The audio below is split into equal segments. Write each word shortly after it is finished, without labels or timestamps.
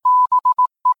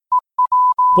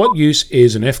What use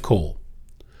is an F-call?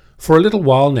 For a little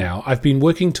while now, I've been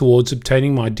working towards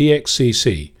obtaining my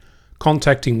DXCC,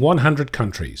 contacting 100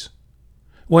 countries.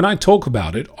 When I talk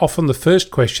about it, often the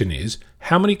first question is,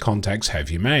 how many contacts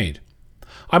have you made?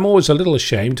 I'm always a little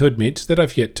ashamed to admit that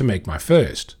I've yet to make my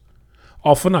first.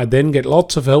 Often I then get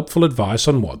lots of helpful advice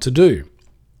on what to do.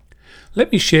 Let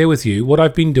me share with you what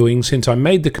I've been doing since I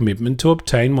made the commitment to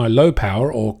obtain my low power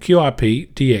or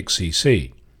QRP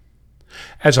DXCC.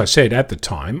 As I said at the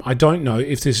time, I don't know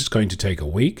if this is going to take a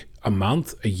week, a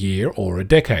month, a year or a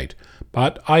decade,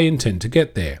 but I intend to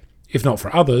get there, if not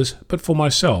for others, but for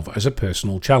myself as a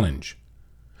personal challenge.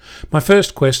 My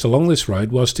first quest along this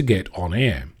road was to get on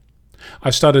air. I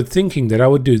started thinking that I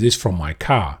would do this from my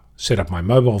car, set up my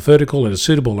mobile vertical at a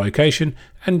suitable location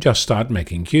and just start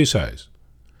making QSOs.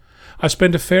 I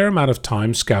spent a fair amount of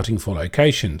time scouting for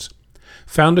locations,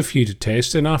 found a few to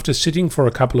test, and after sitting for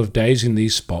a couple of days in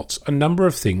these spots, a number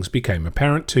of things became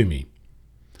apparent to me.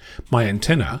 My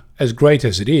antenna, as great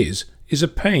as it is a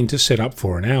pain to set up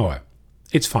for an hour.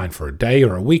 It's fine for a day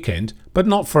or a weekend, but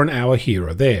not for an hour here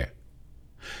or there.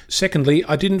 Secondly,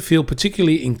 I didn't feel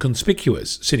particularly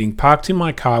inconspicuous sitting parked in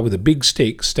my car with a big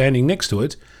stick standing next to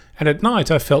it, and at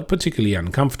night I felt particularly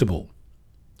uncomfortable.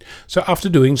 So after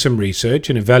doing some research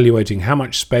and evaluating how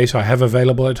much space I have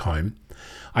available at home,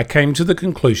 I came to the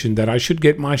conclusion that I should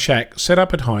get my shack set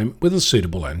up at home with a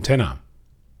suitable antenna.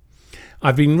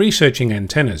 I've been researching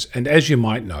antennas and, as you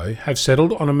might know, have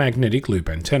settled on a magnetic loop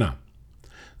antenna.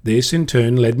 This in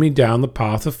turn led me down the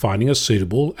path of finding a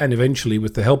suitable and eventually,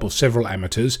 with the help of several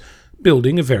amateurs,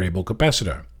 building a variable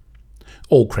capacitor.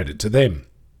 All credit to them.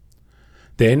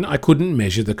 Then I couldn't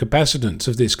measure the capacitance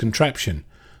of this contraption,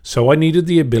 so I needed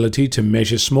the ability to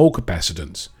measure small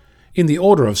capacitance, in the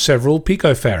order of several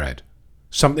picofarad,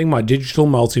 something my digital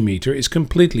multimeter is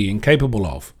completely incapable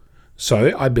of,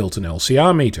 so I built an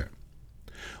LCR meter.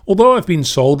 Although I've been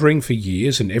soldering for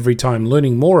years and every time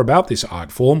learning more about this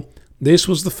art form, this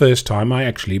was the first time I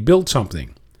actually built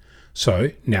something. So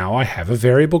now I have a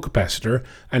variable capacitor,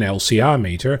 an LCR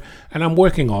meter, and I'm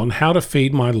working on how to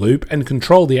feed my loop and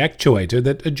control the actuator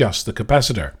that adjusts the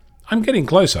capacitor. I'm getting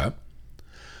closer.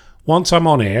 Once I'm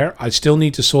on air, I still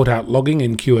need to sort out logging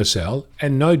in QSL,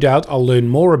 and no doubt I'll learn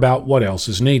more about what else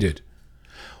is needed.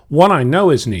 One I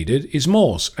know is needed is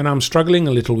Morse, and I'm struggling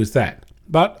a little with that,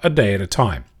 but a day at a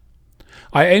time.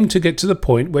 I aim to get to the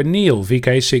point where Neil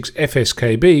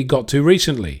VK6FSKB got to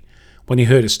recently, when he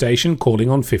heard a station calling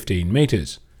on 15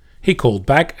 meters. He called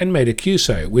back and made a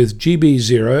QSO with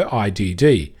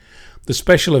GB0IDD, the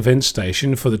special event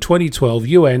station for the 2012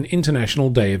 UN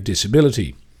International Day of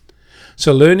Disability.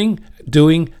 So learning,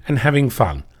 doing and having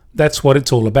fun, that's what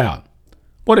it's all about.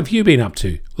 What have you been up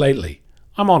to lately?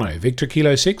 I'm Onno, Victor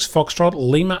Kilo 6, Foxtrot,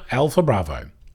 Lima, Alpha Bravo.